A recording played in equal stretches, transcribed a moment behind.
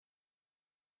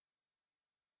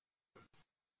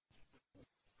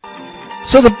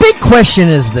So the big question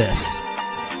is this: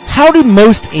 how do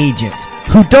most agents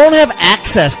who don't have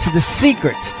access to the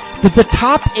secrets that the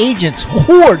top agents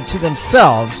hoard to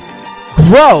themselves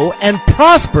grow and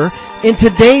prosper in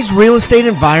today's real estate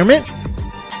environment?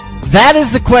 That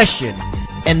is the question,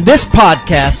 and this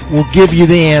podcast will give you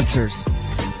the answers.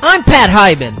 I'm Pat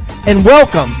Hiban, and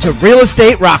welcome to Real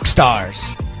Estate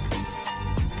Rockstars.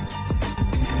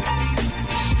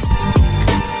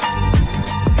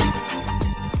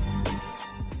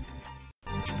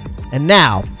 And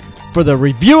now, for the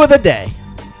review of the day.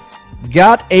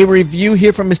 Got a review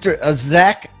here from Mr.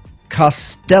 Zach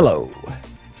Costello.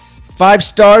 5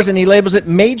 stars, and he labels it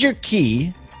major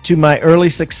key to my early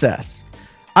success.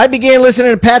 I began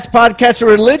listening to Pat's podcast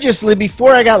religiously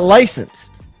before I got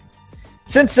licensed.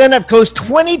 Since then, I've closed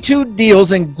 22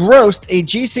 deals and grossed a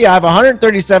GCI of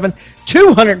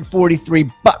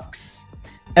 $137,243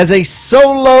 as a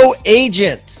solo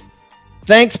agent.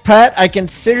 Thanks, Pat. I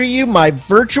consider you my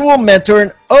virtual mentor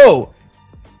and owe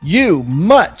you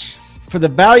much for the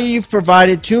value you've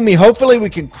provided to me. Hopefully, we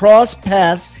can cross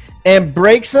paths and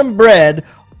break some bread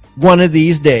one of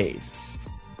these days.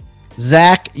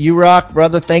 Zach, you rock,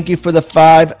 brother. Thank you for the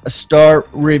 5-star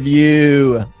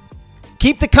review.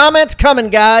 Keep the comments coming,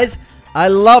 guys. I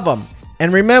love them.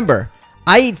 And remember,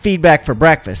 I eat feedback for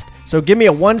breakfast, so give me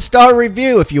a 1-star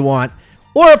review if you want,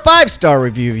 or a 5-star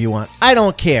review if you want. I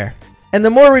don't care. And the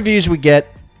more reviews we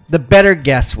get, the better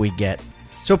guests we get.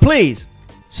 So please,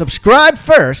 subscribe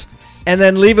first, and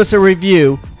then leave us a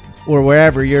review or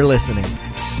wherever you're listening.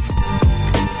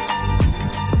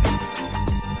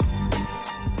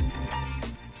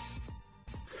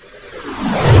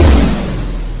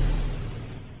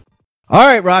 All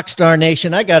right, Rockstar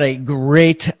Nation, I got a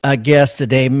great guest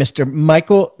today. Mr.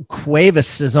 Michael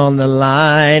Cuevas is on the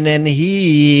line, and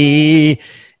he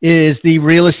is the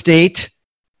real estate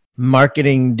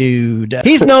marketing dude.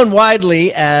 He's known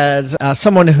widely as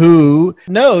someone who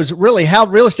knows really how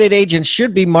real estate agents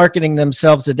should be marketing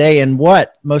themselves today and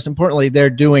what, most importantly,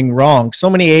 they're doing wrong. So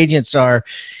many agents are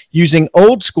using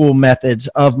old school methods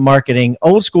of marketing,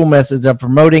 old school methods of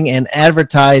promoting and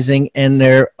advertising, and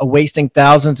they're wasting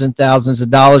thousands and thousands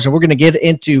of dollars. And we're going to get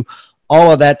into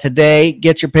all of that today.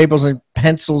 Get your papers and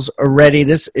pencils ready.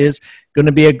 This is going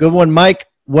to be a good one. Mike,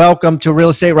 welcome to Real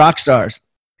Estate Rockstars.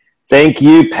 Thank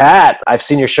you, Pat. I've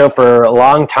seen your show for a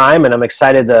long time, and I'm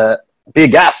excited to be a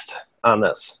guest on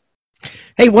this.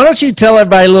 Hey, why don't you tell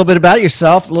everybody a little bit about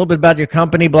yourself, a little bit about your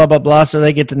company, blah, blah, blah, so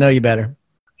they get to know you better.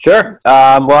 Sure.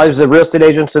 Well, I was a real estate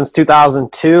agent since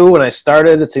 2002 when I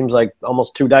started. It seems like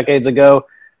almost 2 decades ago.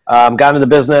 Got into the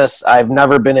business. I've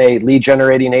never been a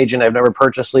lead-generating agent. I've never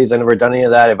purchased leads. I've never done any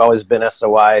of that. I've always been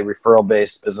SOI,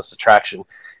 referral-based business attraction,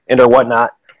 and or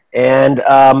whatnot. And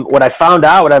what I found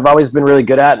out, what I've always been really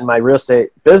good at in my real estate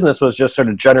business was just sort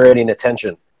of generating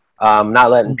attention, not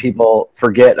letting people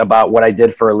forget about what I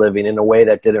did for a living in a way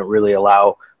that didn't really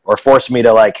allow or force me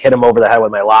to like hit them over the head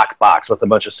with my lockbox with a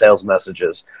bunch of sales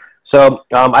messages. So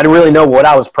I didn't really know what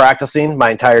I was practicing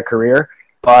my entire career,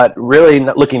 but really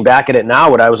looking back at it now,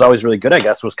 what I was always really good at, I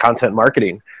guess, was content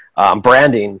marketing,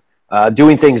 branding,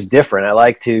 doing things different. I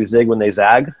like to zig when they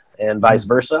zag and vice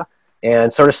versa,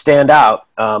 and sort of stand out.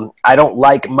 I don't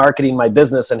like marketing my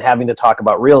business and having to talk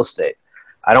about real estate.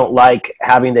 I don't like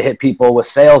having to hit people with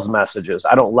sales messages.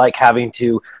 I don't like having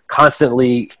to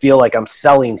constantly feel like I'm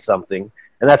selling something.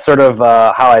 And that's sort of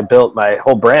how I built my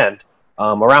whole brand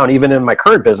around, even in my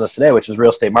current business today, which is Real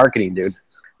Estate Marketing Dude.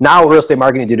 Now, Real Estate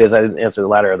Marketing Dude is, I didn't answer the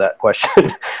latter of that question.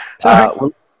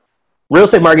 Real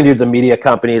Estate Marketing Dude is a media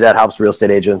company that helps real estate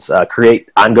agents create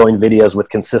ongoing videos with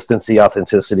consistency,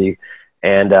 authenticity,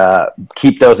 and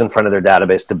keep those in front of their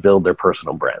database to build their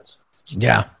personal brands.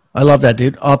 Yeah, I love that,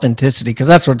 dude. Authenticity, because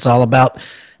that's what it's all about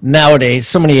nowadays.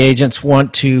 So many agents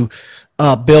want to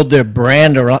build their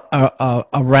brand around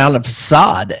a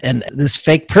facade and this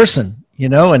fake person, you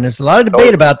know, and there's a lot of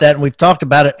debate about that, and we've talked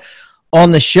about it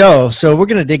on the show. So we're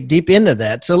going to dig deep into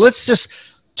that. So let's just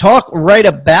talk right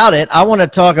about it. I want to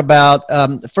talk about,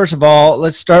 first of all,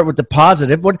 let's start with the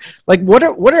positive. What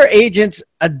are agents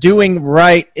doing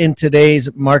right in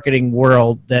today's marketing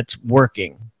world that's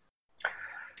working?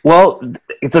 Well,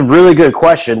 it's a really good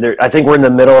question. I think we're in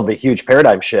the middle of a huge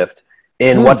paradigm shift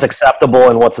in what's acceptable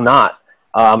and what's not.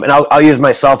 And I'll use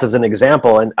myself as an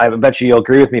example, and I bet you'll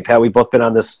agree with me, Pat. We've both been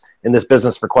in this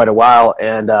business for quite a while.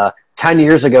 And 10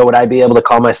 years ago, would I be able to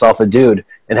call myself a dude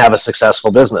and have a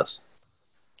successful business?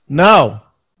 No,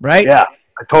 right? Yeah,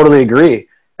 I totally agree.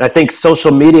 And I think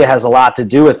social media has a lot to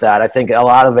do with that. I think a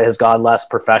lot of it has gone less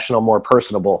professional, more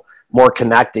personable, more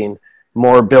connecting,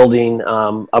 more building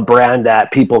a brand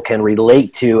that people can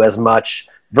relate to as much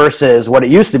versus what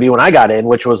it used to be when I got in,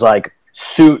 which was like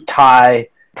suit, tie,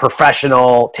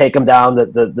 professional, take them down,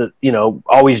 the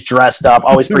always dressed up,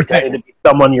 always pretending to be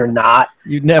someone you're not.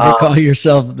 You'd never call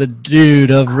yourself the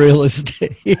dude of real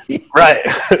estate. Right.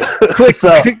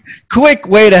 Quick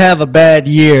way to have a bad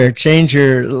year. Change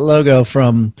your logo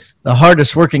from the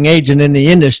hardest working agent in the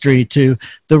industry to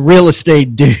the real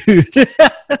estate dude.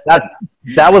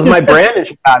 That was my brand in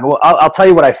Chicago. Well, I'll tell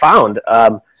you what I found.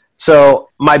 So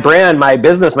my brand, my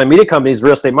business, my media company is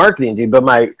Real Estate Marketing, dude. But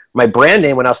my brand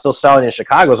name when I was still selling in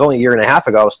Chicago was only a year and a half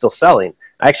ago. I was still selling.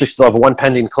 I actually still have one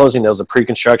pending closing. That was a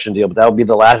pre-construction deal, but that would be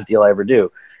the last deal I ever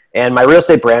do. And my real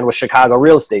estate brand was Chicago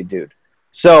Real Estate Dude.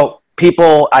 So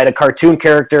I had a cartoon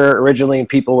character originally, and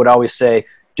people would always say,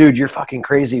 dude, you're fucking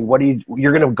crazy.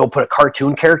 You're going to go put a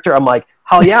cartoon character? I'm like,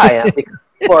 hell yeah, I am. Because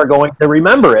people are going to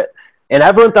remember it. And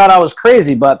everyone thought I was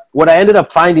crazy. But what I ended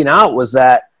up finding out was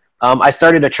that I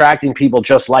started attracting people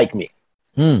just like me.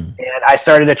 And I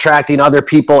started attracting other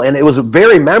people, and it was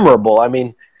very memorable. I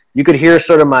mean, you could hear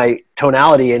sort of my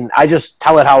tonality, and I just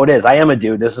tell it how it is. I am a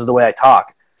dude. This is the way I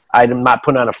talk. I'm not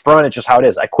putting on a front. It's just how it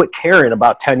is. I quit caring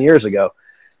about 10 years ago.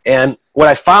 And what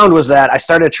I found was that I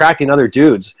started attracting other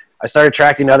dudes. I started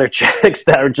attracting other chicks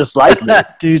that are just like me.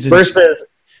 Dudes versus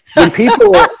when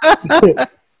people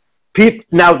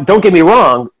now, don't get me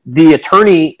wrong, the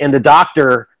attorney and the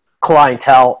doctor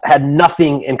clientele had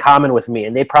nothing in common with me,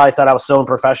 and they probably thought I was so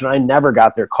unprofessional. I never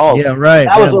got their calls. Yeah, right.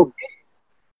 That was okay.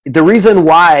 The reason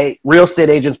why real estate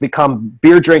agents become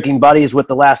beer drinking buddies with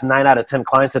the last 9 out of 10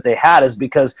 clients that they had is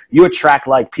because you attract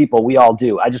like people. We all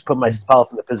do. I just put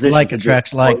myself in the position. Like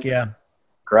attracts like, yeah.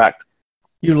 Correct.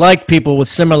 You like people with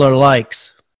similar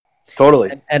likes.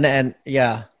 Totally. And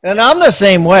yeah. And I'm the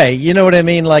same way. You know what I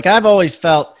mean? Like I've always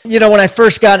felt, when I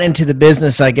first got into the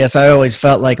business, I guess I always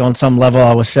felt like on some level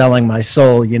I was selling my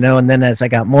soul, and then as I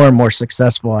got more and more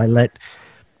successful, I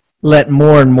let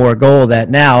more and more go of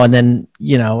that now. And then,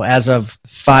 as of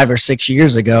 5 or 6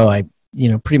 years ago, I,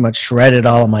 pretty much shredded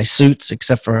all of my suits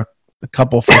except for a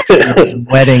couple for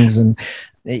weddings and,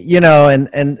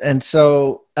 and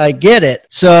so I get it.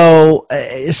 So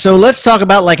let's talk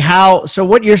about so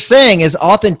what you're saying is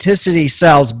authenticity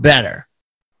sells better.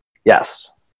 Yes.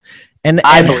 And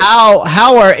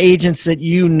how are agents that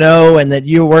and that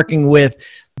you're working with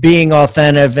being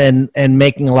authentic and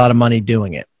making a lot of money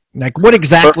doing it? Like what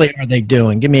exactly are they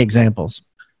doing? Give me examples.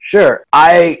 Sure.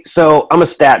 I'm a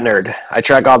stat nerd. I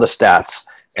track all the stats.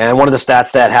 And one of the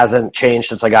stats that hasn't changed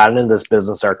since I got into this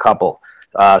business are a couple.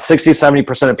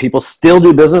 60-70% of people still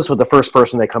do business with the first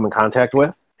person they come in contact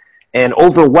with. And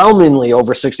overwhelmingly,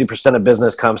 over 60% of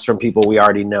business comes from people we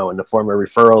already know in the form of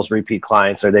referrals, repeat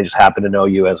clients, or they just happen to know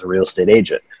you as a real estate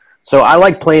agent. So I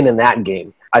like playing in that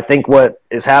game. I think what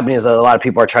is happening is that a lot of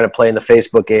people are trying to play in the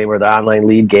Facebook game or the online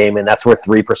lead game, and that's where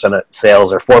 3% of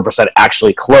sales or 4%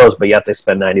 actually close, but yet they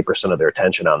spend 90% of their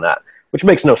attention on that, which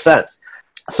makes no sense.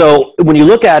 So when you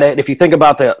look at it, if you think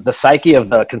about the psyche of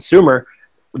the consumer,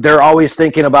 they're always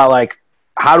thinking about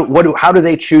how do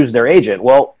they choose their agent?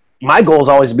 Well, my goal is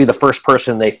always to be the first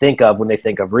person they think of when they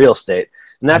think of real estate.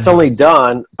 And that's only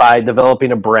done by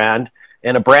developing a brand,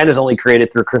 and a brand is only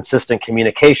created through consistent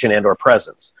communication and or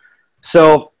presence.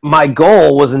 So my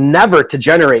goal was never to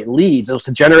generate leads. It was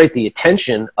to generate the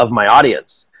attention of my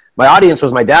audience. My audience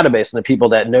was my database and the people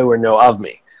that knew or know of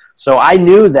me. So I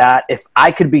knew that if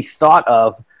I could be thought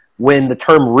of when the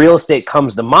term real estate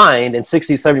comes to mind, and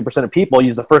 60-70% of people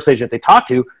use the first agent they talk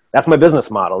to, that's my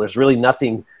business model. There's really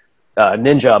nothing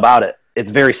ninja about it.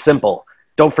 It's very simple.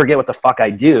 Don't forget what the fuck I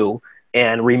do,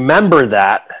 and remember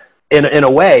that in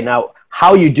a way. Now,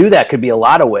 how you do that could be a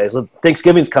lot of ways.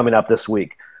 Thanksgiving's coming up this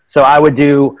week. So I would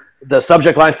do the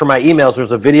subject line for my emails.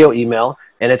 There's a video email,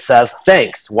 and it says,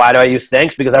 thanks. Why do I use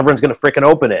thanks? Because everyone's going to freaking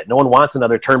open it. No one wants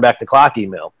another turn back the clock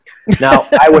email. Now,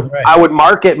 I would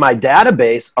market my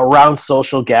database around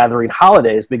social gathering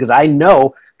holidays because I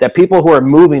know that people who are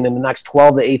moving in the next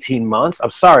 12 to 18 months, I'm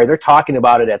sorry, they're talking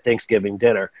about it at Thanksgiving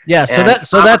dinner. Yeah, so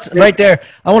that's right there.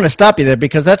 I want to stop you there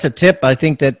because that's a tip I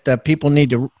think that people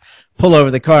need to pull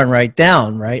over the car and write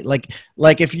down, right?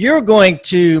 Like if you're going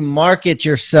to market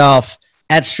yourself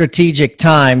at strategic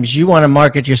times, you want to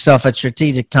market yourself at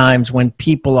strategic times when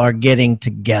people are getting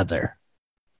together.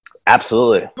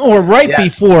 Absolutely. Or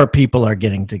before people are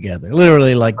getting together.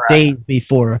 Literally days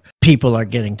before people are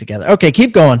getting together. Okay,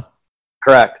 keep going.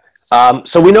 Correct.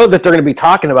 So we know that they're going to be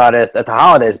talking about it at the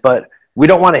holidays, but we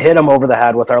don't want to hit them over the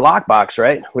head with our lockbox,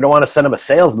 right? We don't want to send them a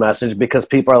sales message because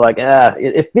people are like,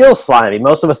 it feels slimy.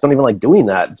 Most of us don't even like doing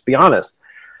that, let's be honest.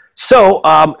 So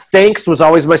thanks was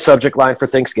always my subject line for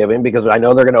Thanksgiving because I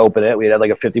know they're going to open it. We had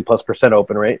like a 50+%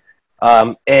 open rate.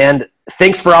 And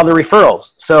thanks for all the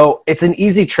referrals. So it's an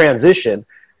easy transition.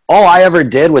 all I ever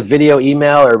did with video,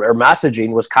 email, or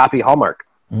messaging was copy Hallmark.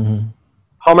 Mm-hmm.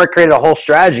 Hallmark created a whole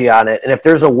strategy on it. And if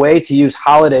there's a way to use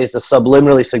holidays to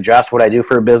subliminally suggest what I do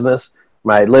for a business,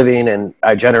 my living, and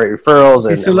I generate referrals.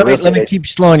 And so let me keep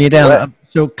slowing you down.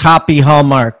 So copy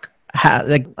Hallmark.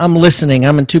 I'm listening.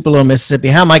 I'm in Tupelo, Mississippi.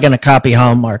 How am I going to copy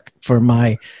Hallmark for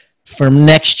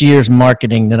next year's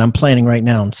marketing that I'm planning right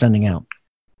now and sending out?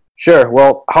 Sure.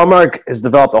 Well, Hallmark has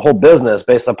developed a whole business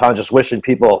based upon just wishing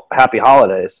people happy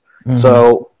holidays. Mm-hmm.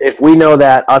 So if we know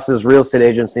that us as real estate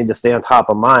agents need to stay on top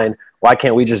of mind, why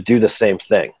can't we just do the same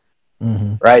thing?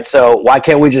 Mm-hmm. Right? So why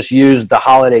can't we just use the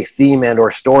holiday theme and or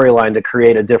storyline to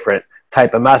create a different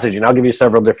type of message? And I'll give you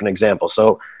several different examples.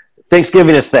 So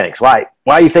Thanksgiving is thanks. Why?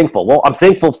 Why are you thankful? Well, I'm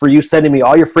thankful for you sending me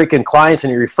all your freaking clients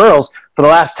and your referrals for the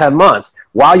last 10 months.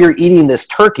 While you're eating this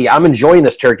turkey, I'm enjoying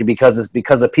this turkey because it's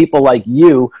because of people like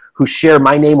you who share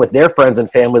my name with their friends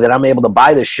and family that I'm able to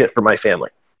buy this shit for my family.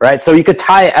 Right? So you could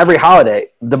tie every holiday.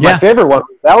 My favorite one,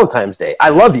 Valentine's Day. I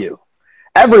love you.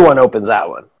 Everyone opens that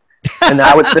one. And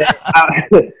I would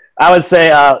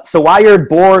say, so while you're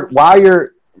bored,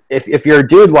 if you're a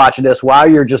dude watching this, while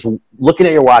you're just looking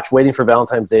at your watch, waiting for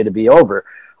Valentine's Day to be over,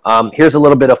 here's a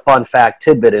little bit of fun fact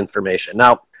tidbit information.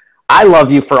 Now, I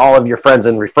love you for all of your friends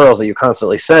and referrals that you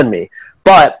constantly send me,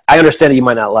 but I understand that you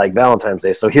might not like Valentine's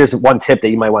Day. So here's one tip that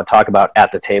you might want to talk about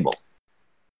at the table.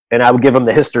 And I would give them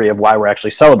the history of why we're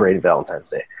actually celebrating Valentine's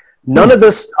Day. None of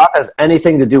this stuff has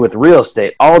anything to do with real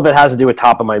estate. All of it has to do with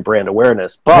top of mind brand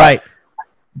awareness. But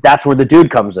that's where the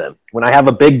dude comes in. When I have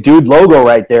a big dude logo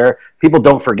right there, people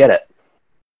don't forget it.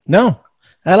 No,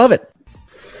 I love it.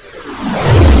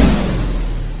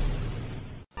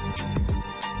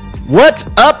 What's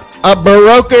up,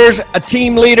 brokers,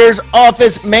 team leaders,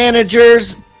 office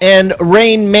managers, and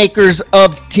rainmakers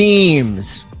of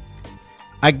teams?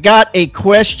 I got a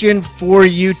question for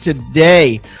you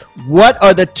today. What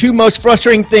are the two most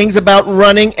frustrating things about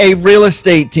running a real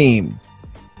estate team?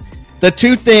 The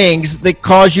two things that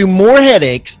cause you more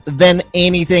headaches than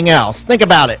anything else. Think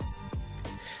about it.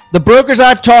 The brokers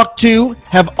I've talked to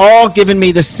have all given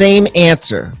me the same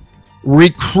answer: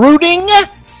 recruiting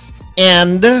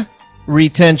and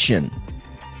retention.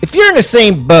 If you're in the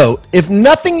same boat, if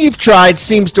nothing you've tried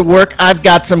seems to work, I've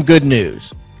got some good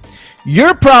news.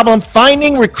 Your problem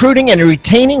finding, recruiting, and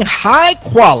retaining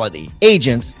high-quality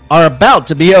agents are about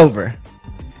to be over.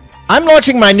 I'm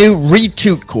launching my new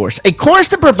Retoot course, a course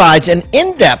that provides an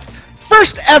in-depth,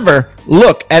 first-ever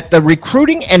look at the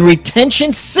recruiting and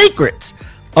retention secrets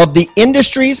of the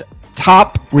industry's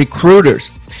top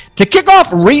recruiters. To kick off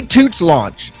Retoot's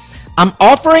launch, I'm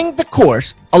offering the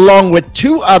course along with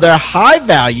 2 other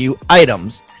high-value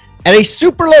items at a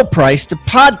super low price to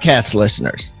podcast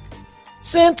listeners.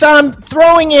 Since I'm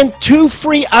throwing in 2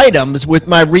 free items with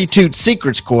my Retoot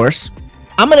Secrets course,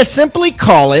 I'm going to simply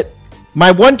call it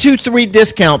my 1-2-3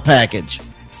 discount package.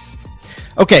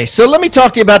 Okay, so let me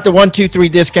talk to you about the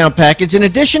 1-2-3 discount package. In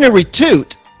addition to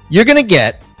Retoot, you're going to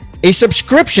get a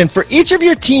subscription for each of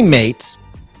your teammates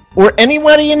or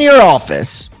anybody in your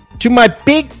office to my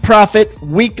Big Profit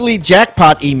weekly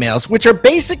jackpot emails, which are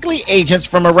basically agents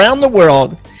from around the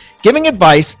world giving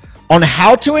advice on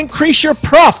how to increase your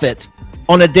profit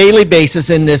on a daily basis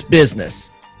in this business.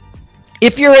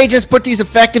 If your agents put these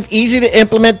effective, easy to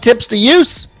implement tips to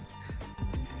use,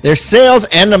 their sales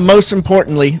and most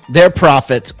importantly, their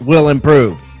profits will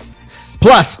improve.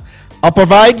 Plus, I'll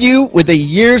provide you with a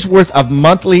year's worth of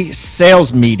monthly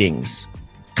sales meetings,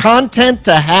 content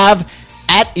to have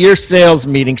at your sales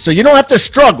meeting so you don't have to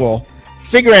struggle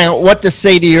figuring out what to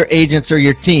say to your agents or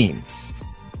your team.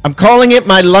 I'm calling it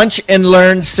my Lunch and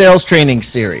Learn sales training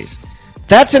series.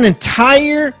 That's an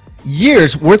entire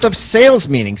year's worth of sales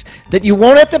meetings that you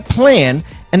won't have to plan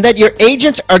and that your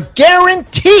agents are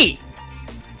guaranteed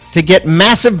to get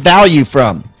massive value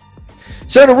from.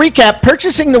 So to recap,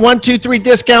 purchasing the 1-2-3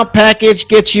 discount package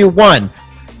gets you 1,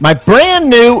 my brand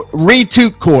new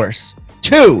Retoot course,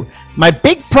 2, my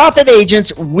Big Profit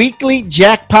Agents weekly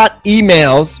jackpot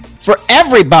emails for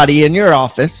everybody in your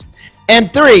office,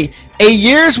 and 3, a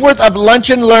year's worth of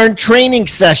Lunch and Learn training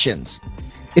sessions.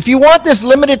 If you want this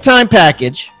limited time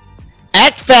package,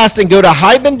 act fast and go to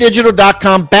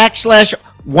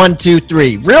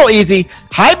hibandigital.com/123. Real easy,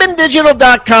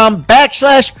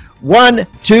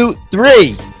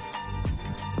 hibandigital.com/123.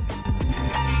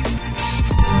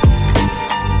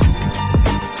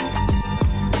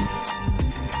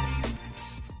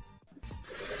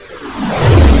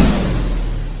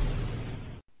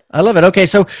 I love it. Okay,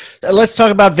 so let's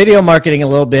talk about video marketing a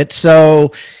little bit.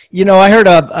 So, I heard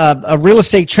a real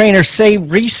estate trainer say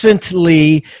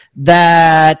recently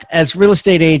that as real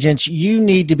estate agents, you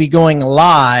need to be going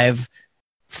live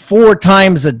 4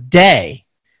 times a day,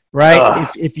 right?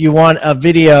 If you want a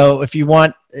video, if you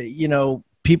want,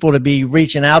 people to be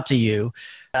reaching out to you.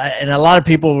 And a lot of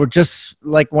people were just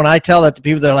like, when I tell that to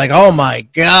people, they're like, oh my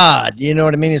God, you know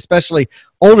what I mean? Especially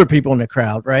older people in the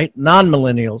crowd, right?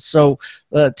 Non-millennials. So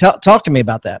talk to me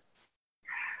about that.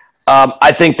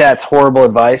 I think that's horrible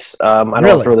advice. I don't want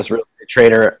to throw this real estate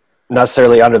trader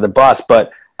necessarily under the bus,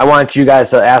 but I want you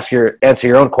guys to answer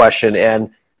your own question.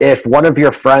 And if one of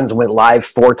your friends went live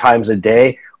 4 times a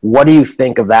day, what do you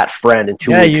think of that friend in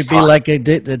 2 weeks? Yeah, you'd be like,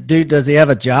 the dude, does he have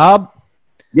a job?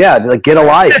 Yeah, like get a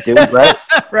life, dude, right?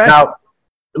 Right. Now,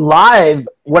 live,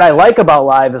 what I like about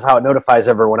live is how it notifies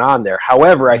everyone on there.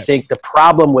 However, I think the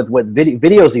problem with what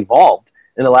videos evolved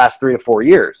in the last 3 to 4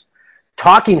 years,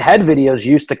 talking head videos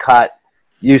used to cut,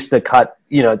 you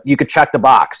could check the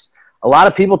box. A lot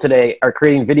of people today are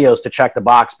creating videos to check the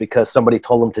box because somebody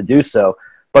told them to do so,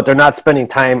 but they're not spending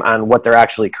time on what they're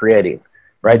actually creating,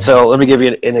 right? Mm-hmm. So let me give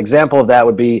you an example of that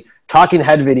would be talking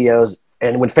head videos.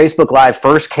 And when Facebook Live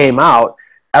first came out,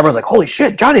 everyone's like, holy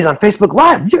shit, Johnny's on Facebook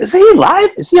Live. Is he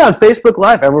live? Is he on Facebook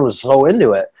Live? Everyone was so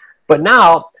into it. But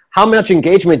now, how much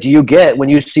engagement do you get when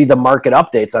you see the market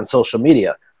updates on social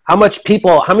media? How many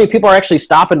people are actually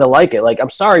stopping to like it? Like, I'm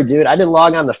sorry, dude, I didn't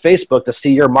log on to Facebook to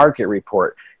see your market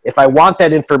report. If I want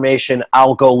that information,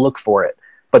 I'll go look for it.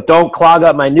 But don't clog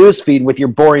up my news feed with your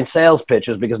boring sales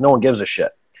pitches because no one gives a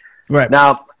shit. Right.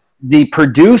 Now, the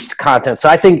produced content, so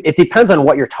I think it depends on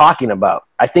what you're talking about.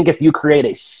 I think if you create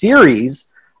a series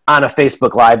on a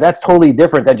Facebook Live, that's totally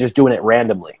different than just doing it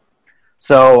randomly.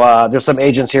 So there's some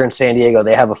agents here in San Diego.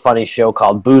 They have a funny show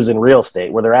called Booze in Real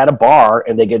Estate where they're at a bar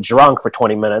and they get drunk for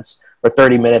 20 minutes or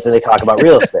 30 minutes and they talk about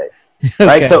real estate.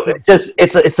 Right? So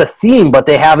it's a theme, but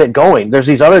they have it going. There's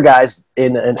these other guys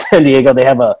in San Diego. They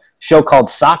have a show called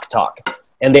Sock Talk,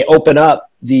 and they open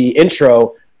up the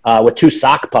intro with 2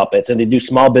 sock puppets, and they do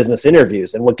small business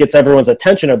interviews. And what gets everyone's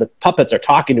attention are the puppets are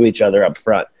talking to each other up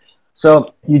front.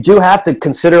 So you do have to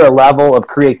consider a level of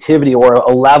creativity or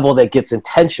a level that gets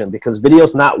attention because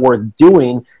video's not worth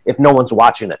doing if no one's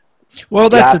watching it. Well,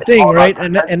 that's the thing, right?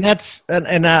 And that's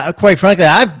quite frankly,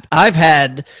 I've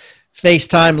had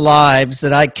FaceTime lives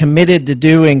that I committed to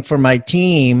doing for my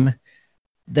team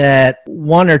that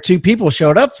 1 or 2 people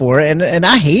showed up for, and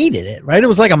I hated it, right? It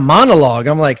was like a monologue.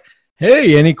 I'm like,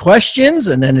 hey, any questions?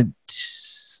 And then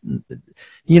it's,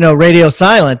 radio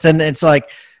silence. And it's like,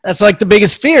 that's like the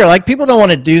biggest fear. Like people don't want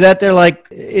to do that. They're like,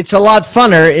 it's a lot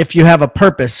funner if you have a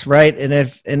purpose, right? And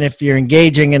if you're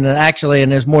engaging and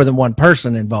there's more than one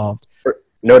person involved.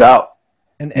 No doubt.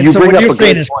 And so what you're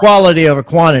saying is quality over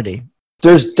quantity.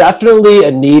 There's definitely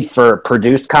a need for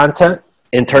produced content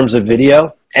in terms of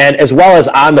video, and as well as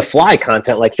on the fly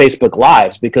content like Facebook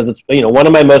Lives, because it's, one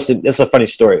of my this is a funny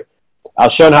story. I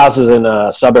was showing houses in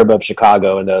a suburb of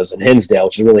Chicago, and those in Hinsdale,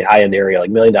 which is a really high-end area, like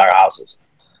 $1 million houses.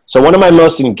 So one of my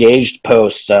most engaged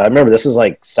posts, I remember this is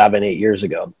like 7-8 years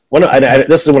ago.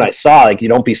 This is when I saw, like, you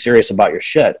don't be serious about your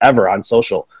shit ever on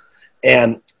social.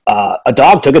 And a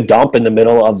dog took a dump in the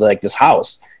middle of like this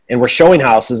house. And we're showing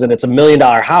houses, and it's $1 million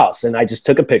house. And I just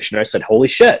took a picture, and I said, holy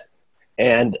shit.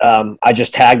 And I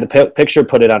just tagged the picture,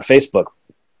 put it on Facebook.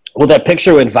 Well, that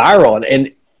picture went viral,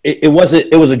 and it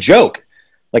was a joke.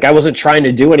 Like, I wasn't trying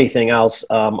to do anything else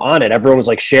on it. Everyone was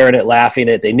like sharing it, laughing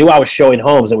at it. They knew I was showing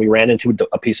homes, and we ran into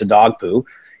a piece of dog poo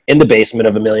in the basement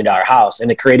of $1 million house, and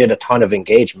it created a ton of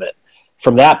engagement.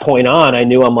 From that point on, I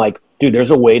knew, I'm like, dude,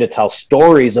 there's a way to tell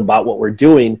stories about what we're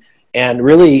doing. And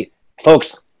really,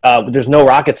 folks, there's no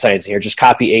rocket science here. Just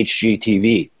copy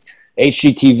HGTV.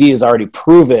 HGTV has already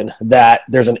proven that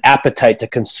there's an appetite to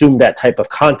consume that type of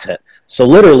content. So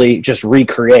literally just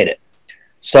recreate it.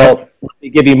 So let me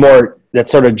give you more,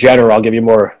 that's sort of general. I'll give you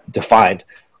more defined.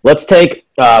 Let's take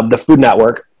the Food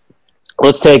Network.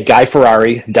 Let's take Guy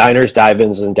Fieri, Diners,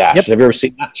 Dive-Ins, and Dash. Yep. Have you ever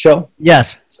seen that show?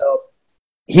 Yes. So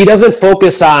he doesn't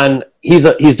focus on, he's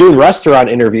doing restaurant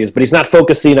interviews, but he's not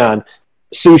focusing on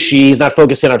sushi. He's not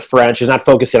focusing on French. He's not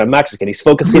focusing on Mexican. He's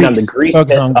focusing on the grease.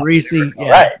 On greasy. Yeah.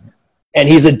 Right. And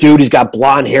he's a dude, he's got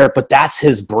blonde hair, but that's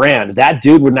his brand. That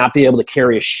dude would not be able to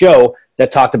carry a show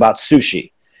that talked about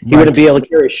sushi. He wouldn't be able to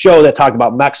carry a show that talked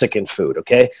about Mexican food,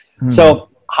 okay? Mm-hmm. So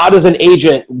how does an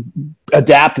agent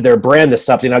adapt their brand to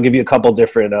something? I'll give you a couple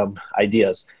different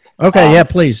ideas. Okay, yeah,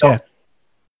 please. So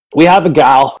we have a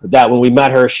gal that when we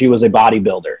met her, she was a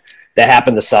bodybuilder that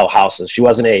happened to sell houses. She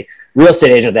wasn't a real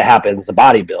estate agent that happens to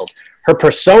bodybuild. Her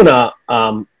persona,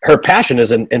 her passion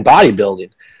is in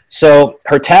bodybuilding. So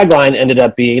her tagline ended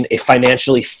up being a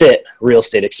financially fit real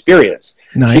estate experience.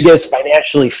 Nice. She gives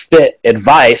financially fit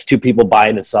advice to people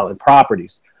buying and selling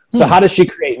properties. So how does she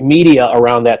create media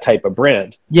around that type of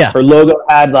brand? Yeah. Her logo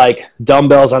had like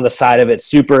dumbbells on the side of it,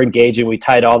 super engaging. We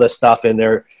tied all this stuff in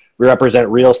there. We represent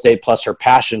real estate plus her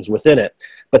passions within it.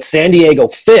 But San Diego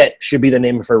Fit should be the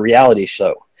name of her reality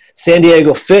show. San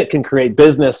Diego Fit can create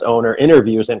business owner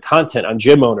interviews and content on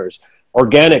gym owners,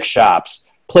 organic shops,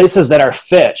 places that are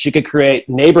fit. She could create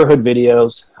neighborhood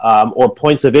videos or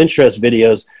points of interest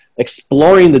videos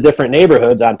exploring the different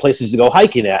neighborhoods on places to go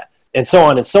hiking at, and so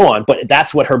on and so on. But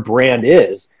that's what her brand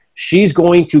is. She's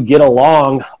going to get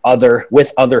along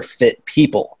with other fit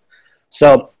people.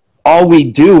 So all we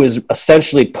do is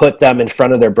essentially put them in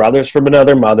front of their brothers from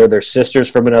another mother, their sisters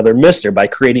from another mister, by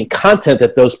creating content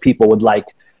that those people would like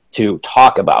to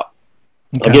talk about.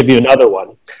 Okay. I'll give you another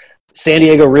one. San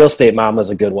Diego Real Estate Mama is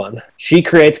a good one. She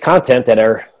creates content that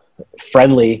are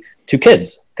friendly to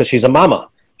kids because she's a mama.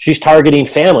 She's targeting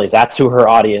families. That's who her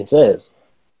audience is.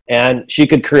 And she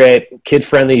could create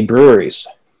kid-friendly breweries,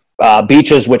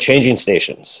 beaches with changing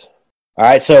stations. All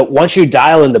right, so once you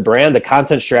dial in the brand, the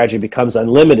content strategy becomes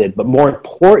unlimited. But more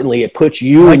importantly, it puts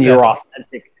you in your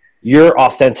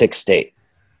authentic state.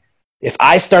 If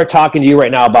I start talking to you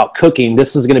right now about cooking,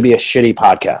 this is going to be a shitty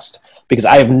podcast because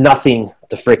I have nothing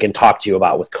to freaking talk to you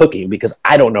about with cooking because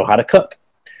I don't know how to cook.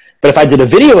 But if I did a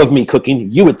video of me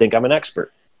cooking, you would think I'm an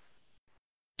expert.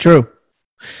 True.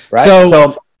 Right?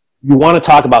 So you want to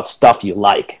talk about stuff you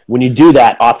like. When you do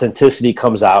that, authenticity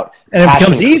comes out. And it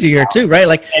becomes easier too, right?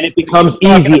 And it becomes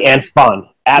easy and fun.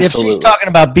 Absolutely. If she's talking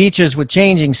about beaches with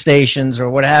changing stations or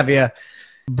what have you,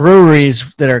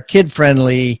 breweries that are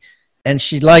kid-friendly, and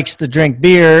she likes to drink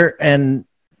beer and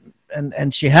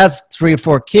she has 3 or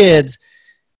 4 kids,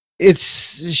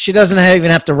 she doesn't even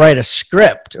have to write a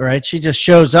script, right? She just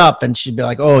shows up and she'd be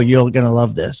like, oh, you're going to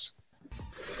love this.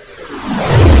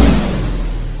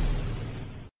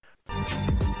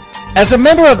 As a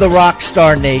member of the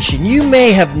Rockstar Nation, you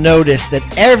may have noticed that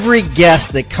every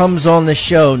guest that comes on the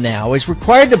show now is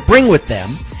required to bring with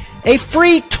them a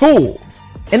free tool,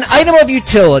 an item of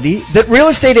utility that real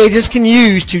estate agents can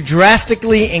use to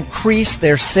drastically increase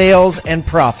their sales and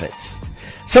profits.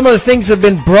 Some of the things that have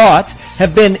been brought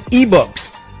have been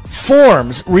ebooks,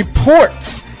 forms,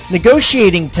 reports,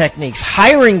 negotiating techniques,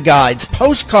 hiring guides,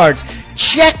 postcards,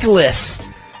 checklists,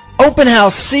 open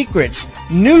house secrets,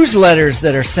 newsletters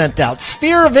that are sent out,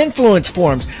 sphere of influence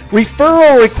forms,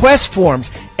 referral request forms,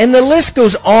 and the list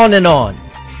goes on and on.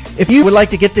 If you would like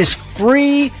to get this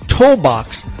free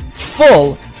toolbox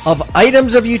full of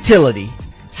items of utility,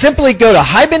 simply go to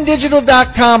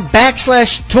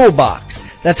hibandigital.com/toolbox.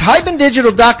 That's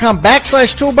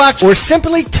hibandigital.com/toolbox, or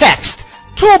simply text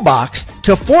toolbox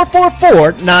to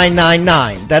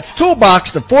 444-999. That's toolbox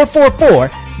to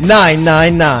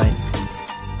 444-999.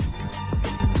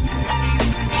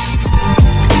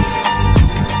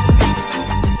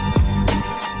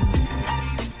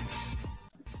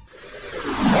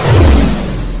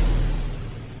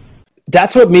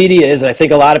 That's what media is. And I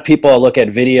think a lot of people look at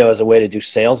video as a way to do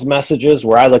sales messages,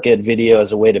 where I look at video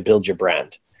as a way to build your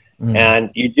brand. And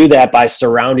you do that by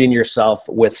surrounding yourself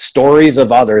with stories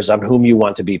of others on whom you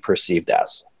want to be perceived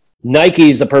as.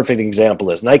 Nike's a perfect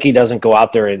example. Nike doesn't go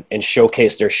out there and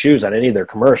showcase their shoes on any of their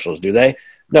commercials, do they?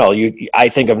 No, I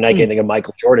think of Nike, I think of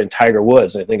Michael Jordan, Tiger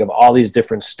Woods, and I think of all these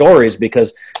different stories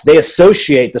because they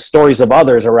associate the stories of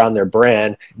others around their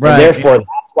brand. Right, and therefore,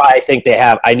 that's why I think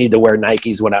I need to wear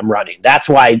Nikes when I'm running. That's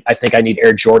why I think I need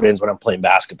Air Jordans when I'm playing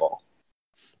basketball.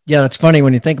 Yeah, that's funny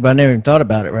when you think about it. I never even thought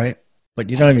about it, right? But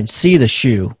you don't even see the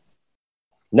shoe.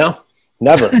 No,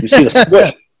 never. You see the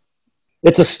swoosh.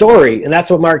 It's a story, and that's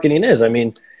what marketing is. I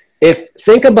mean,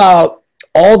 think about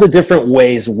all the different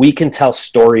ways we can tell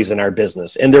stories in our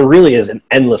business, and there really is an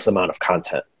endless amount of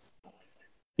content.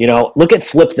 You know, look at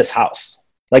Flip This House.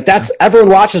 Like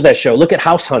everyone watches that show. Look at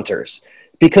House Hunters,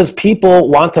 because people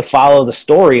want to follow the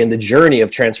story and the journey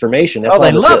of transformation. That's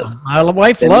they love them. My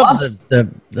wife loves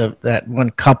that one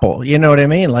couple. You know what I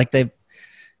mean? Like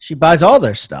she buys all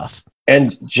their stuff.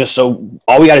 And just so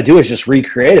all we got to do is just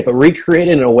recreate it, but recreate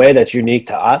it in a way that's unique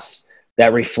to us,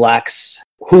 that reflects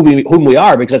whom we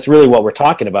are, because that's really what we're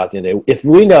talking about today. If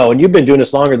we know, and you've been doing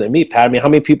this longer than me, Pat, I mean, how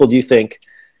many people do you think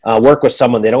work with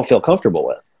someone they don't feel comfortable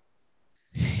with?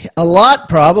 A lot,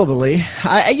 probably.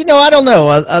 I don't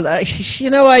know.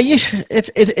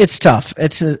 It's tough.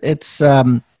 It's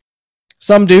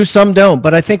some do, some don't.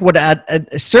 But I think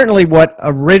certainly what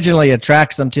originally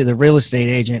attracts them to the real estate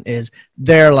agent is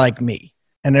they're like me,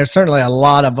 and there's certainly a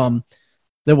lot of them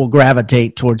that will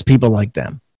gravitate towards people like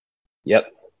them.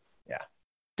 Yep. Yeah,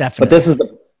 definitely. But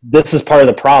this is part of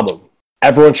the problem.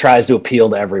 Everyone tries to appeal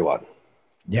to everyone.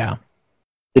 Yeah.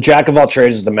 The jack of all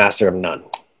trades is the master of none.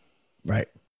 Right.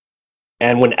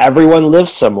 And when everyone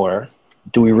lives somewhere,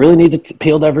 do we really need to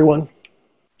appeal to everyone?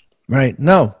 Right.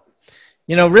 No.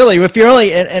 Really, if you're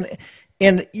only and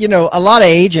a lot of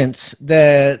agents,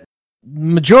 the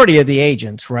majority of the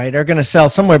agents, right, are going to sell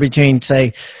somewhere between,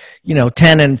 say,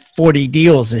 10 and 40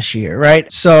 deals this year,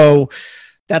 right? So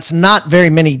that's not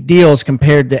very many deals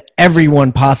compared to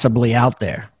everyone possibly out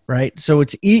there, right? So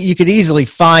you could easily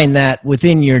find that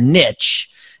within your niche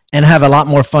and have a lot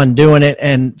more fun doing it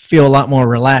and feel a lot more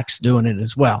relaxed doing it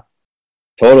as well.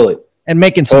 Totally. And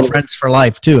making some friends for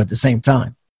life too at the same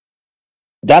time.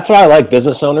 That's why I like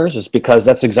business owners, is because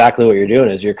that's exactly what you're doing,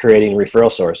 is you're creating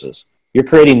referral sources. You're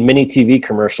creating mini TV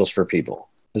commercials for people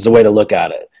is the way to look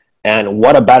at it. And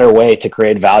what a better way to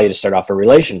create value to start off a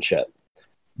relationship.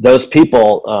 Those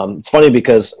people, it's funny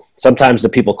because sometimes the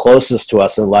people closest to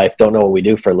us in life don't know what we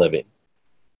do for a living.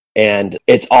 And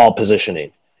it's all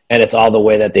positioning. And it's all the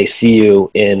way that they see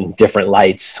you in different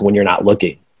lights when you're not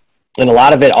looking. And a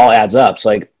lot of it all adds up. So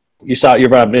like you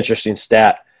brought up an interesting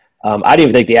stat. I didn't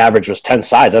even think the average was 10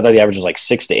 sides. I thought the average was like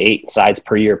 6 to 8 sides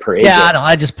per year per agent. Yeah, I know.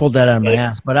 I just pulled that out of my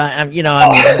ass. But I'm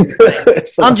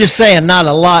just saying not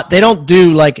a lot. They don't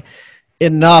do like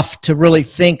enough to really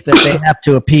think that they have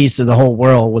to appease to the whole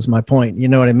world was my point. You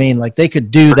know what I mean? Like they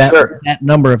could do that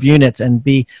number of units and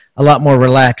be a lot more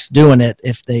relaxed doing it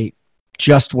if they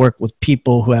just work with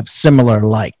people who have similar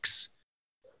likes.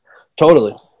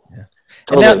 Totally.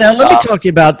 Now let me talk to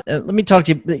you about,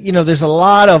 there's a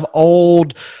lot of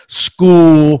old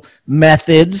school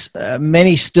methods,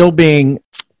 many still being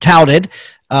touted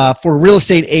for real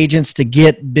estate agents to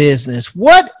get business.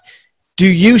 What do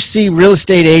you see real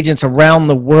estate agents around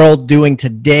the world doing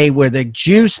today where the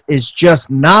juice is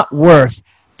just not worth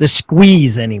the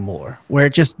squeeze anymore, where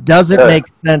it just doesn't make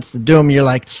sense to do them? You're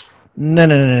like, no,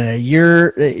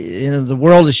 the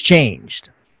world has changed.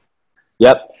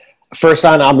 Yep. First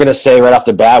on, I'm going to say right off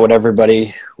the bat what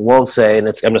everybody won't say, and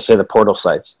I'm going to say the portal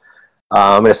sites.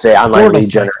 I'm going to say online lead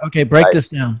generation. Okay, break this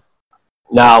down.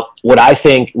 Now, what I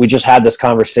think, we just had this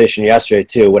conversation yesterday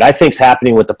too, what I think is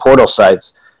happening with the portal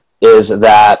sites is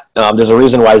that there's a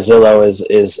reason why Zillow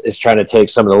is trying to take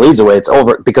some of the leads away. It's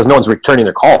over because no one's returning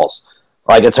their calls.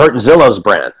 Like, it's hurting Zillow's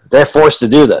brand. They're forced to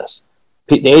do this.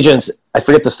 The agents, I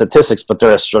forget the statistics, but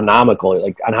they're astronomical,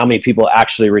 like on how many people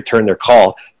actually return their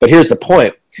call. But here's the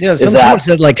point. Yeah, someone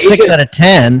said like 6 out of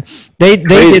 10. They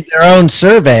did their own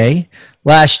survey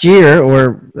last year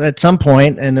or at some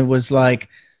point, and it was like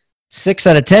 6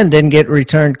 out of 10 didn't get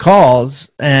returned calls,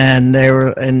 and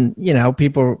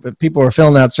people were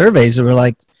filling out surveys that were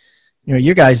like,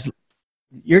 your guys'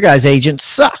 agents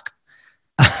suck.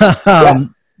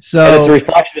 So and it's a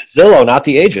reflection of Zillow, not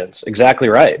the agents. Exactly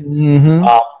right. Mm-hmm.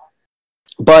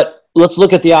 But let's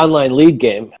look at the online lead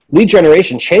game. Lead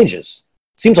generation changes.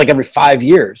 Seems like every 5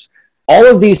 years. All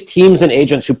of these teams and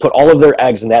agents who put all of their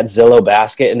eggs in that Zillow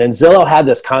basket, and then Zillow had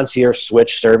this concierge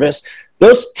switch service,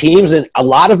 those teams, and a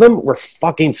lot of them were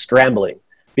fucking scrambling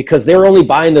because they were only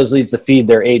buying those leads to feed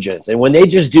their agents. And when they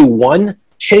just do one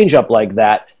change up like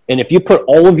that, and if you put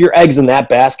all of your eggs in that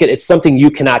basket, it's something you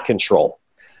cannot control.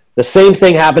 The same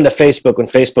thing happened to Facebook when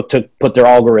Facebook put their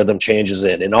algorithm changes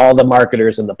in, and all the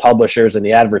marketers and the publishers and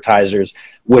the advertisers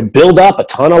would build up a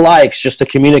ton of likes just to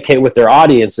communicate with their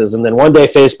audiences. And then one day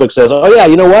Facebook says, oh yeah,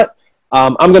 you know what?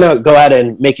 I'm going to go ahead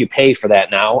and make you pay for that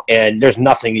now. And there's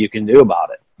nothing you can do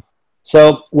about it.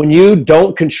 So when you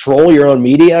don't control your own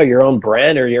media, your own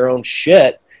brand, or your own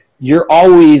shit, you're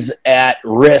always at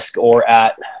risk, or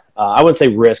at, I wouldn't say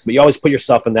risk, but you always put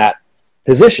yourself in that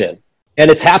position. And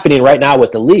it's happening right now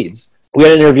with the leads. We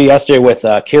had an interview yesterday with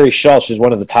Carrie Schultz. She's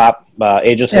one of the top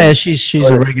agents. Yeah, she's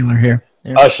a regular here.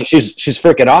 Yeah. She's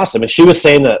freaking awesome. And she was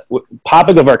saying that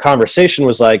topic of our conversation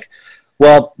was like,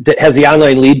 well, has the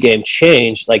online lead game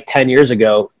changed like 10 years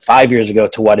ago, 5 years ago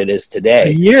to what it is today?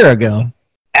 A year ago.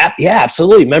 Yeah,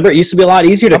 absolutely. Remember, it used to be a lot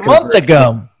easier to convert. A month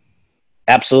ago.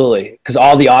 Absolutely. Because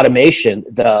all the automation,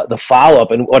 the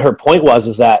follow-up, and what her point was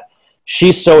is that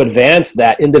she's so advanced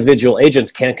that individual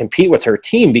agents can't compete with her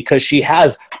team because she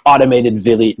has automated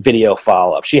video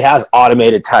follow-up. She has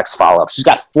automated text follow-up. She's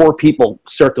got 4 people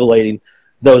circulating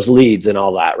those leads and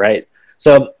all that, right?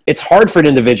 So it's hard for an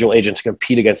individual agent to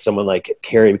compete against someone like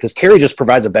Carrie because Carrie just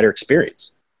provides a better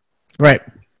experience. Right.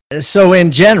 So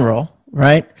in general,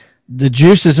 right, the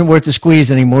juice isn't worth the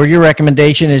squeeze anymore. Your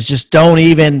recommendation is just don't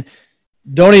even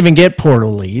get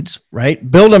portal leads,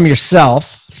 right? Build them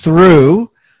yourself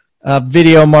through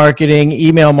video marketing,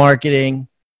 email marketing,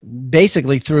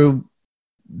 basically through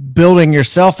building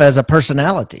yourself as a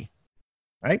personality,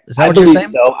 right? Is that what you're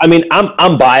saying? So. I mean,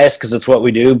 I'm biased because it's what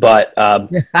we do, but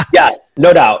yes,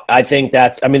 no doubt. I think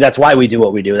that's why we do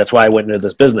what we do. That's why I went into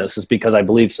this business, is because I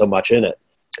believe so much in it.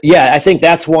 Yeah, I think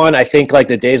that's one. I think like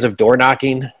the days of door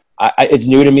knocking, it's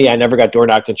new to me. I never got door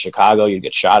knocked in Chicago. You'd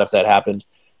get shot if that happened.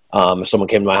 If someone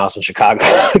came to my house in Chicago,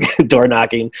 door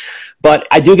knocking. But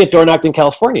I do get door knocked in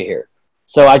California here.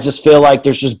 So I just feel like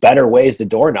there's just better ways to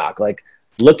door knock. Like,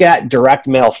 look at direct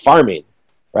mail farming,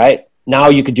 right? Now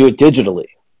you could do it digitally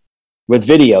with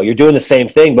video. You're doing the same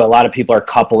thing, but a lot of people are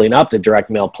coupling up the direct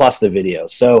mail plus the video.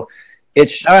 So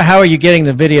it's... How are you getting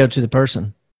the video to the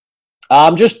person?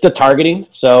 Just the targeting.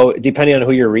 So depending on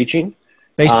who you're reaching.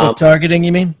 Facebook targeting,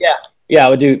 you mean? Yeah. Yeah, I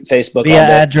would do Facebook. Via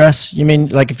address? You mean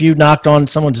like if you knocked on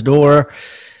someone's door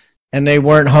and they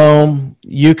weren't home,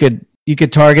 you could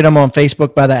target them on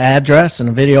Facebook by the address and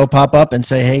a video pop up and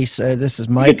say, hey, this is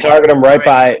Mike. You could target them right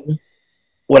by...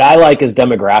 What I like is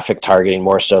demographic targeting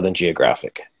more so than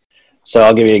geographic. So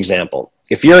I'll give you an example.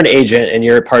 If you're an agent and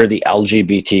you're a part of the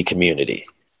LGBT community,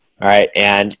 all right,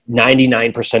 and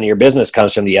 99% of your business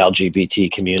comes from the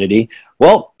LGBT community,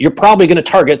 well, you're probably going to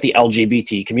target the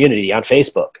LGBT community on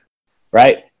Facebook,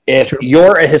 right? If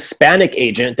you're a Hispanic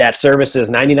agent that services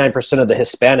 99% of the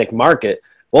Hispanic market,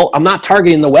 well, I'm not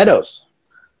targeting the widows,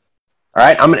 all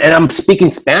right? I'm speaking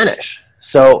Spanish.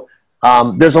 So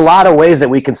there's a lot of ways that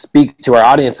we can speak to our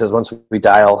audiences once we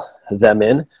dial them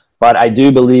in, but I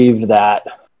do believe that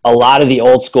a lot of the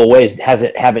old school ways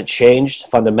haven't changed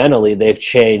fundamentally. They've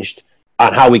changed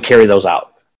on how we carry those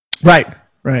out. Right.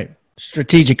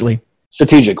 Strategically,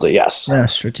 yes. Yeah,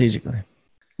 strategically.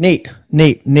 Neat.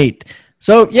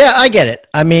 So, yeah, I get it.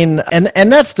 I mean,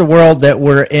 and that's the world that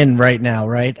we're in right now,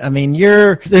 right? I mean,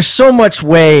 there's so much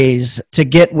ways to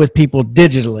get with people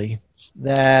digitally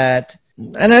that...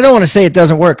 And I don't want to say it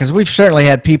doesn't work because we've certainly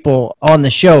had people on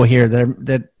the show here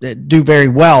that do very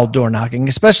well door knocking,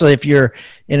 especially if you're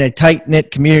in a tight-knit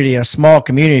community, a small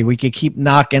community. We could keep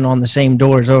knocking on the same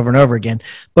doors over and over again.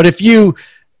 But if you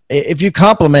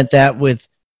complement that with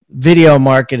video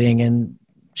marketing and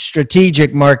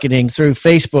strategic marketing through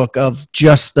Facebook of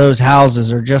just those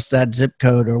houses or just that zip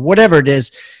code or whatever it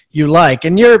is you like,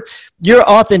 and your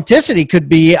authenticity could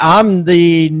be, I'm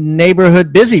the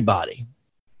neighborhood busybody.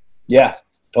 Yeah,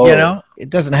 totally. You know, it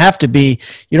doesn't have to be,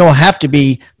 you don't have to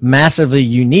be massively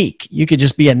unique. You could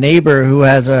just be a neighbor who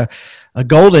has a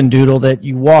golden doodle that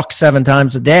you walk 7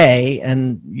 times a day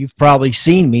and you've probably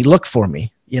seen me, look for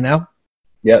me, you know?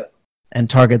 Yep. And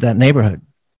target that neighborhood.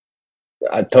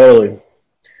 Totally.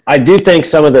 I do think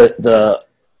some of the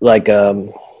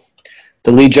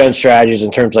lead gen strategies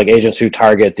in terms of like agents who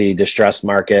target the distressed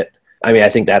market, I mean, I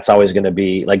think that's always going to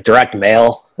be like direct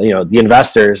mail. You know, the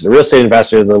investors, the real estate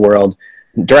investors of the world,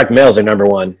 direct mail is their number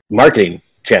one marketing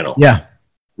channel. Yeah.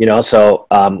 You know, so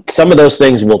some of those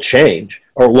things will change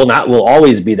or will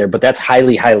always be there, but that's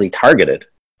highly, highly targeted.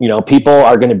 You know, people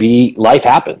are going to life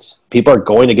happens. People are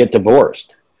going to get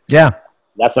divorced. Yeah.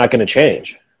 That's not going to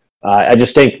change. I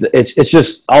just think it's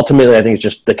just ultimately, I think it's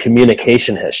just the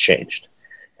communication has changed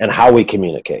and how we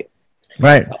communicate.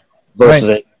 Right. Versus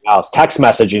anything else. Text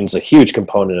messaging is a huge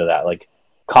component of that. Like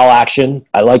call action.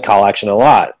 I like call action a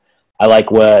lot. I like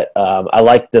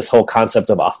this whole concept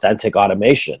of authentic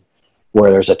automation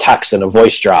where there's a text and a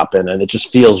voice drop and it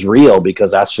just feels real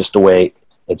because that's just the way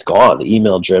it's gone. The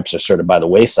email drips are sort of by the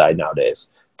wayside nowadays.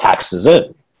 Text is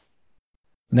in.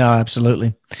 No,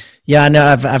 absolutely. Yeah, I know.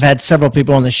 I've had several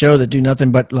people on the show that do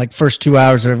nothing but like first 2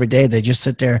 hours of every day. They just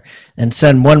sit there and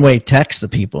send one-way text to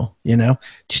people, you know?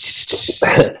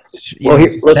 Texting.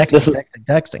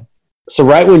 So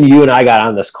right when you and I got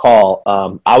on this call,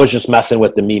 I was just messing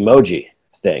with the Memoji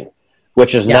thing,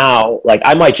 which is now like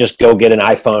I might just go get an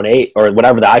iPhone 8 or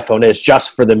whatever the iPhone is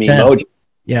just for the Memoji.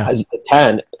 Yeah. It's the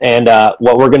 10. And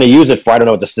what we're going to use it for, I don't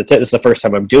know what this is the first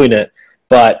time I'm doing it,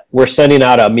 but we're sending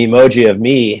out a Memoji of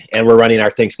me and we're running our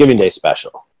Thanksgiving Day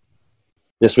special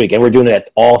this week. And we're doing it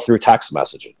all through text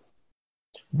messaging.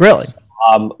 Really?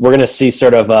 We're going to see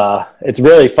sort of, it's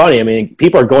really funny. I mean,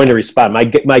 people are going to respond. My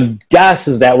guess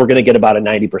is that we're going to get about a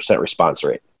 90% response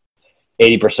rate,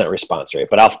 80% response rate,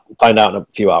 but I'll find out in a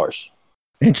few hours.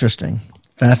 Interesting.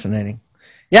 Fascinating.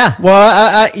 Yeah. Well,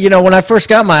 I when I first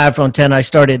got my iPhone 10, I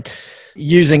started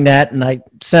using that and I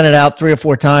sent it out 3 or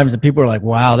 4 times and people were like,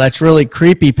 wow, that's really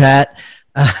creepy, Pat.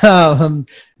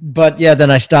 But yeah,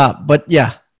 then I stopped. But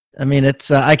yeah, I mean,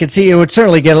 it's, I could see it would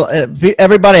certainly get,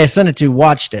 everybody I sent it to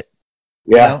watched it.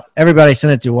 Yeah. You know? Everybody I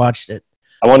sent it to watched it.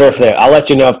 I wonder if I'll let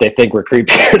you know if they think we're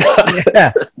creepy or not.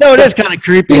 Yeah. No, it is kind of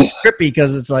creepy. It's trippy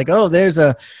because it's like, oh, there's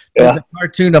a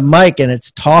cartoon of Mike and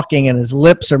it's talking and his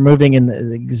lips are moving in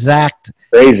the exact,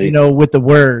 crazy, with the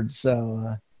words.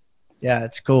 So, yeah,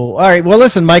 it's cool. All right. Well,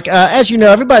 listen, Mike, as you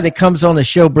know, everybody that comes on the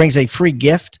show brings a free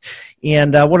gift.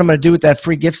 And what I'm going to do with that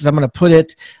free gift is I'm going to put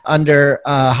it under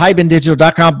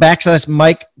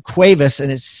hibandigital.com/Mike Cuevas,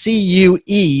 and it's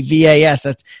Cuevas.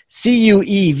 That's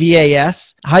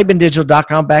Cuevas,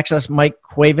 hybendigital.com/Mike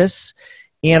Cuevas.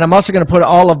 And I'm also going to put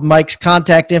all of Mike's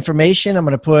contact information. I'm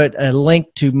going to put a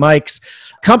link to Mike's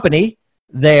company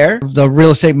there, the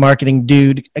Real Estate Marketing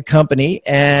Dude company,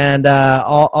 and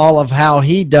all of how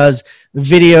he does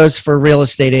videos for real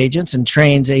estate agents and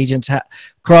trains agents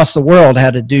across the world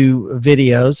how to do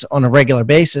videos on a regular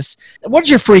basis. What's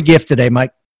your free gift today,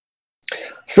 Mike?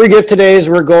 Free gift today is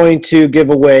we're going to give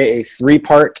away a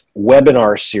 3-part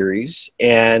webinar series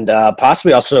and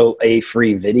possibly also a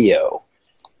free video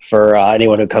for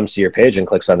anyone who comes to your page and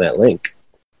clicks on that link.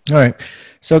 All right.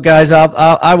 So, guys,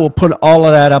 I will put all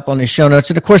of that up on the show notes.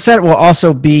 And, of course, that will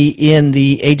also be in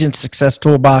the Agent Success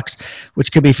Toolbox,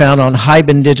 which can be found on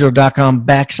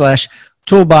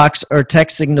hybendigital.com/toolbox or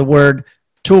texting the word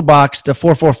toolbox to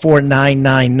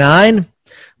 444-999.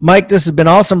 Mike, this has been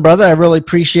awesome, brother. I really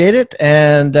appreciate it.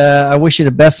 And I wish you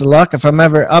the best of luck. If I'm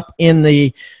ever up in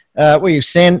the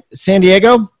San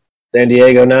Diego? San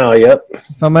Diego now, yep.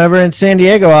 If I'm ever in San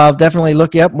Diego, I'll definitely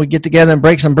look you up and we get together and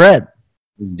break some bread.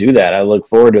 Do that. I look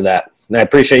forward to that. And I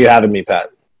appreciate you having me, Pat.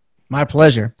 My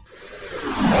pleasure.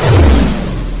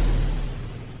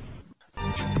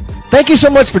 Thank you so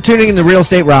much for tuning in to Real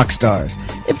Estate Rockstars.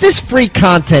 If this free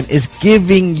content is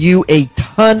giving you a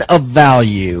ton of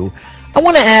value, I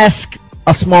want to ask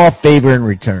a small favor in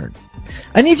return.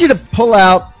 I need you to pull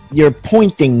out your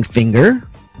pointing finger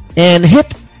and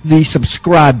hit the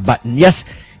subscribe button. Yes,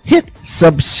 hit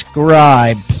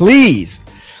subscribe, please.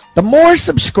 The more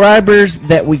subscribers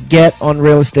that we get on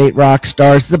Real Estate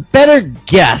Rockstars, the better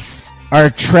guests are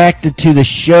attracted to the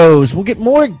shows. We'll get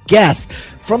more guests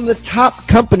from the top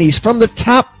companies, from the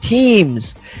top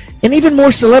teams, and even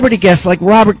more celebrity guests like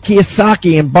Robert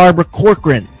Kiyosaki and Barbara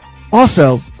Corcoran.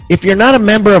 Also, if you're not a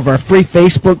member of our free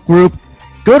Facebook group,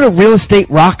 go to Real Estate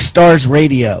Rockstars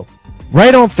Radio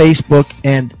right on Facebook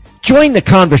and join the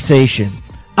conversation.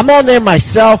 I'm on there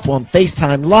myself on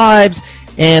FaceTime Lives,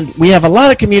 and we have a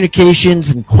lot of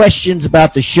communications and questions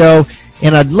about the show,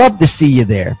 and I'd love to see you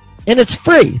there. And it's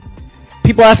free.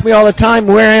 People ask me all the time,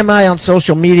 where am I on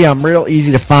social media? I'm real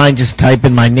easy to find. Just type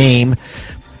in my name.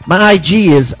 My IG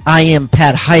is I am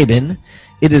Pat Hiban.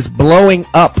 It is blowing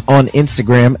up on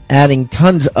Instagram, adding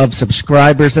tons of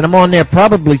subscribers, and I'm on there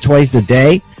probably twice a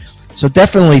day. So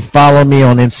definitely follow me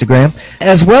on Instagram,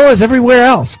 as well as everywhere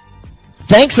else.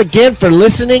 Thanks again for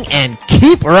listening, and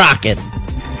keep rocking.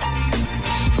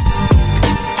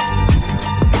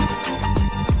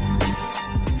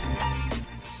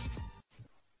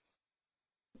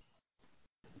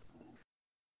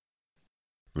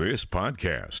 This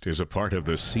podcast is a part of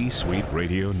the C-Suite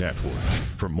Radio Network.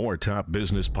 For more top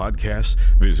business podcasts,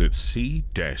 visit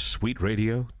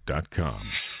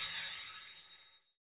c-suiteradio.com.